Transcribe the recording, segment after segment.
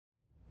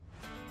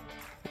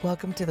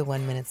Welcome to the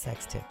 1 Minute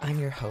Sex Tip. I'm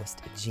your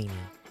host, Jeannie.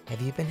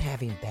 Have you been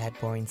having bad,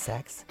 boring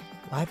sex?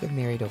 Well, I've been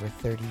married over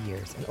 30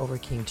 years and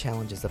overcame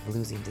challenges of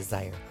losing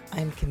desire. I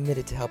am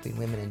committed to helping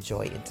women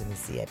enjoy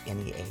intimacy at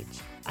any age.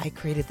 I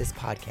created this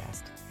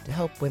podcast to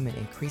help women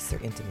increase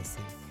their intimacy,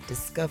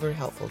 discover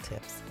helpful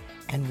tips,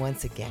 and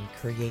once again,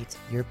 create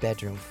your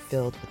bedroom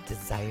filled with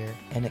desire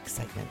and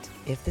excitement.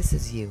 If this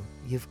is you,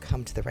 you've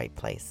come to the right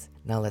place.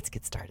 Now let's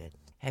get started.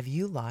 Have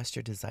you lost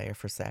your desire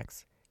for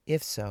sex?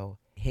 If so,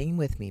 hang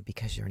with me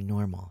because you're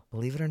normal.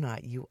 Believe it or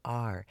not, you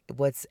are.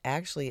 What's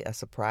actually a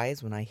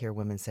surprise when I hear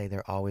women say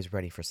they're always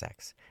ready for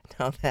sex.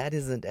 Now, that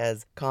isn't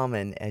as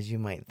common as you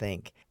might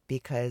think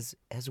because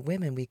as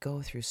women, we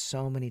go through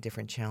so many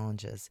different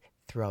challenges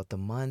throughout the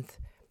month,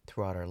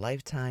 throughout our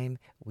lifetime.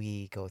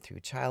 We go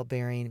through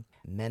childbearing,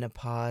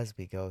 menopause,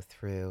 we go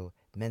through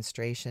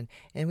menstruation,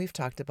 and we've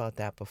talked about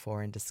that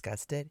before and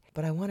discussed it,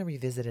 but I want to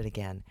revisit it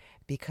again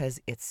because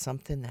it's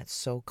something that's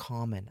so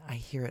common. I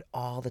hear it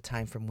all the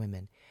time from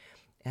women.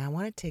 And I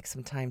want to take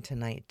some time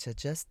tonight to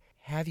just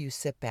have you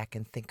sit back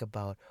and think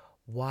about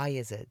why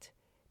is it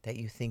that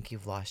you think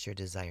you've lost your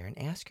desire,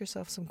 and ask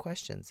yourself some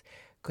questions.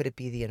 Could it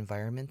be the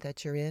environment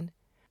that you're in?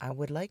 I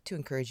would like to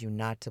encourage you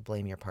not to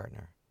blame your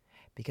partner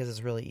because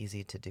it's really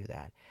easy to do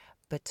that,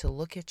 but to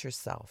look at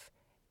yourself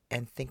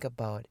and think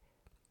about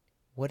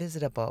what is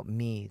it about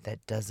me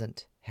that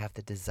doesn't have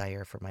the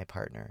desire for my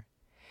partner?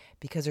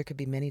 Because there could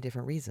be many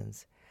different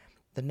reasons.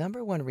 The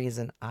number one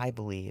reason I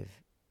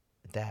believe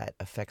that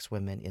affects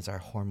women is our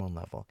hormone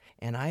level.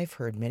 And I've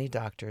heard many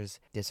doctors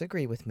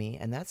disagree with me,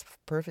 and that's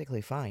perfectly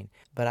fine.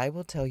 But I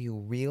will tell you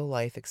real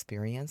life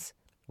experience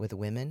with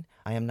women.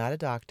 I am not a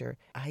doctor.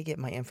 I get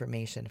my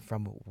information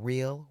from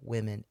real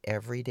women,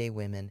 everyday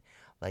women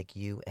like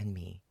you and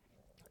me.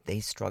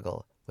 They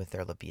struggle with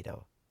their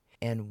libido.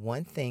 And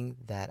one thing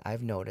that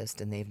I've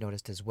noticed, and they've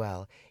noticed as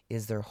well,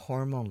 is their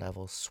hormone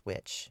levels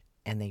switch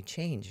and they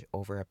change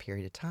over a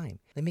period of time.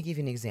 Let me give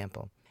you an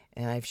example.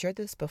 And I've shared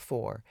this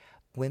before.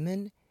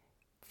 Women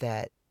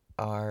that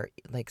are,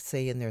 like,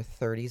 say, in their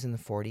 30s and the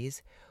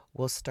 40s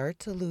will start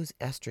to lose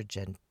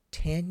estrogen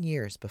 10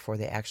 years before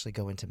they actually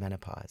go into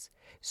menopause.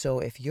 So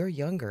if you're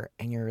younger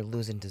and you're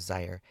losing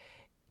desire,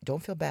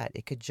 don't feel bad.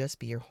 It could just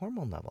be your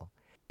hormone level.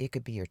 It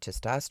could be your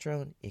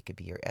testosterone. It could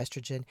be your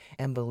estrogen.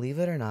 And believe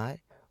it or not,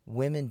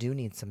 women do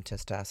need some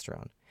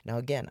testosterone. Now,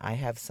 again, I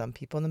have some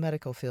people in the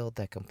medical field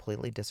that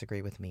completely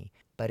disagree with me,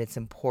 but it's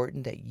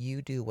important that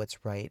you do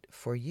what's right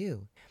for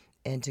you.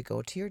 And to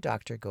go to your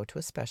doctor, go to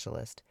a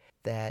specialist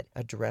that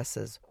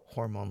addresses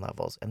hormone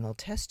levels, and they'll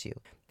test you.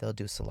 They'll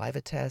do saliva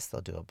tests,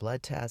 they'll do a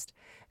blood test,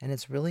 and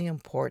it's really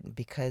important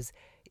because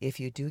if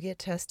you do get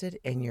tested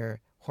and your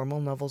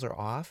hormone levels are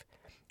off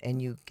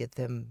and you get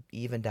them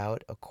evened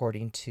out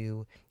according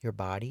to your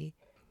body,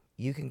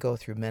 you can go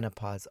through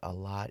menopause a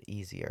lot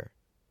easier.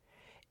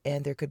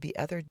 And there could be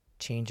other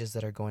changes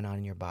that are going on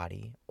in your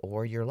body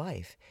or your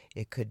life.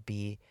 It could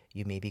be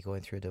you may be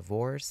going through a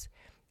divorce,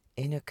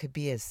 and it could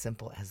be as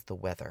simple as the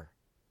weather.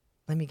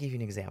 Let me give you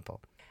an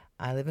example.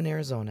 I live in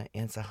Arizona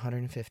and it's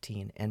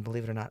 115, and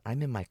believe it or not,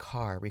 I'm in my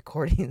car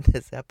recording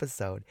this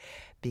episode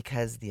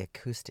because the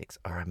acoustics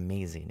are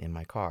amazing in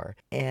my car.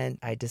 And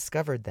I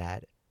discovered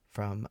that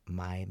from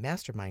my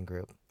mastermind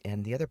group,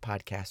 and the other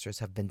podcasters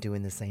have been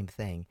doing the same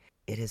thing.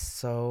 It is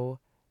so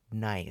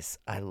nice.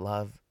 I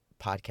love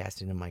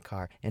podcasting in my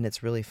car. And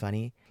it's really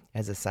funny.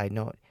 As a side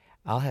note,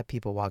 I'll have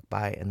people walk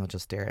by and they'll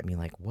just stare at me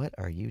like, what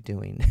are you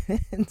doing?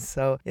 And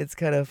so it's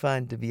kind of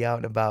fun to be out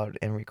and about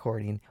and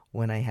recording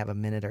when I have a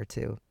minute or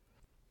two.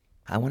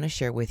 I want to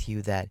share with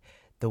you that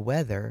the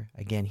weather,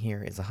 again,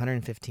 here is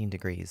 115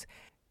 degrees.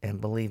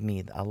 And believe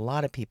me, a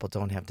lot of people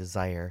don't have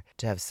desire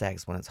to have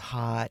sex when it's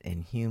hot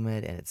and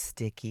humid and it's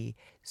sticky.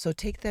 So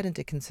take that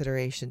into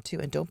consideration too,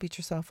 and don't beat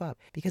yourself up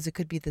because it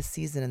could be the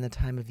season and the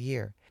time of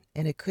year.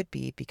 And it could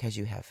be because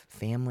you have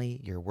family,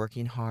 you're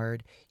working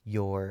hard,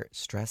 you're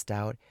stressed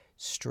out.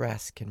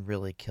 Stress can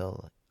really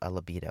kill a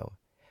libido.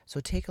 So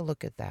take a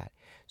look at that.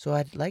 So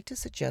I'd like to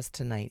suggest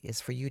tonight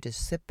is for you to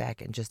sit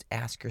back and just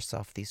ask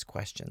yourself these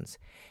questions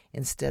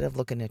instead of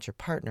looking at your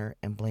partner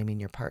and blaming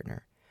your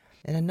partner.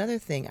 And another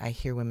thing I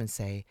hear women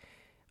say,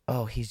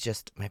 oh, he's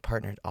just my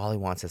partner. All he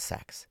wants is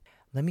sex.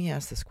 Let me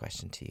ask this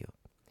question to you.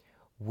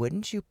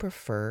 Wouldn't you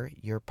prefer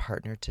your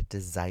partner to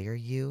desire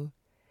you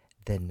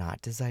than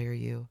not desire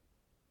you?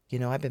 You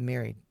know, I've been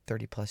married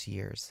 30 plus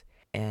years,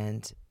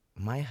 and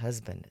my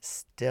husband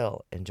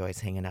still enjoys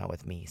hanging out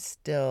with me,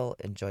 still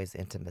enjoys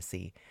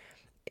intimacy.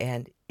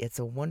 And it's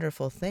a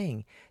wonderful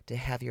thing to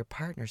have your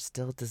partner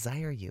still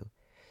desire you.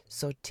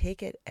 So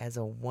take it as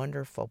a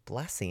wonderful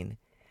blessing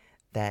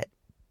that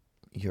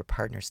your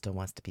partner still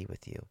wants to be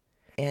with you.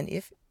 And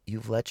if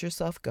you've let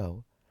yourself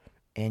go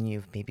and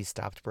you've maybe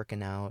stopped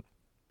working out,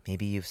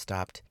 maybe you've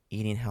stopped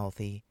eating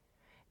healthy,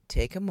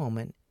 take a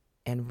moment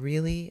and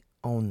really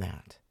own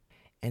that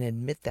and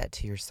admit that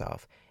to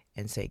yourself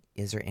and say,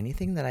 is there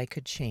anything that I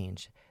could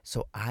change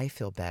so I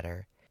feel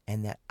better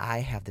and that I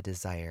have the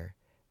desire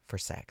for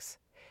sex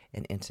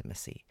and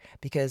intimacy?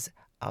 Because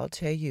I'll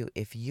tell you,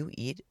 if you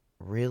eat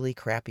really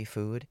crappy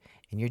food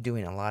and you're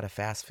doing a lot of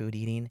fast food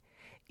eating,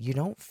 you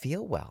don't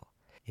feel well.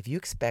 If you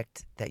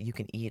expect that you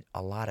can eat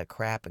a lot of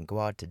crap and go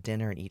out to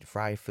dinner and eat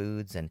fried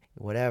foods and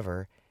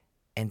whatever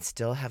and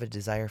still have a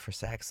desire for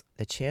sex,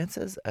 the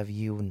chances of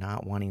you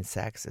not wanting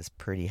sex is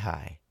pretty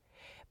high.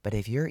 But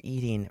if you're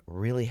eating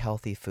really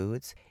healthy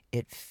foods,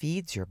 it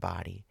feeds your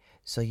body.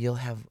 So you'll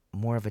have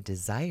more of a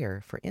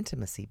desire for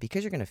intimacy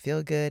because you're going to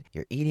feel good,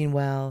 you're eating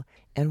well.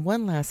 And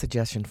one last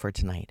suggestion for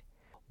tonight.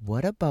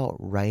 What about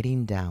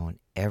writing down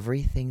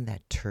everything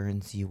that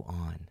turns you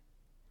on?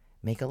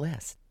 Make a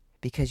list,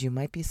 because you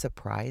might be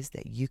surprised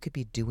that you could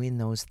be doing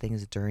those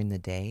things during the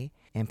day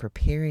and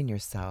preparing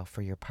yourself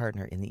for your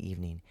partner in the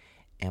evening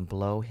and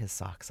blow his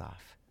socks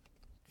off.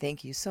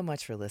 Thank you so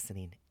much for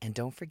listening. And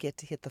don't forget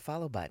to hit the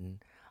follow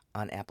button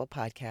on Apple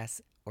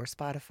Podcasts or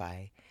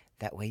Spotify.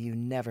 That way you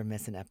never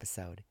miss an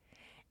episode.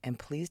 And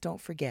please don't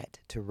forget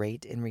to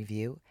rate and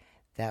review.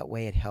 That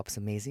way it helps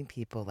amazing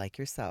people like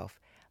yourself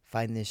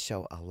find this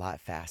show a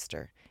lot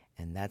faster.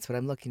 And that's what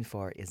I'm looking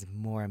for, is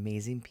more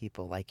amazing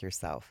people like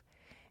yourself.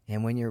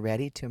 And when you're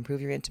ready to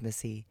improve your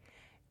intimacy,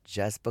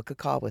 just book a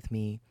call with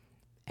me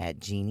at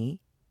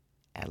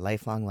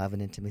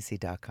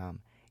Jeannie@lifelongloveandintimacy.com.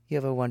 You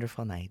have a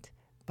wonderful night.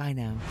 Bye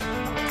now.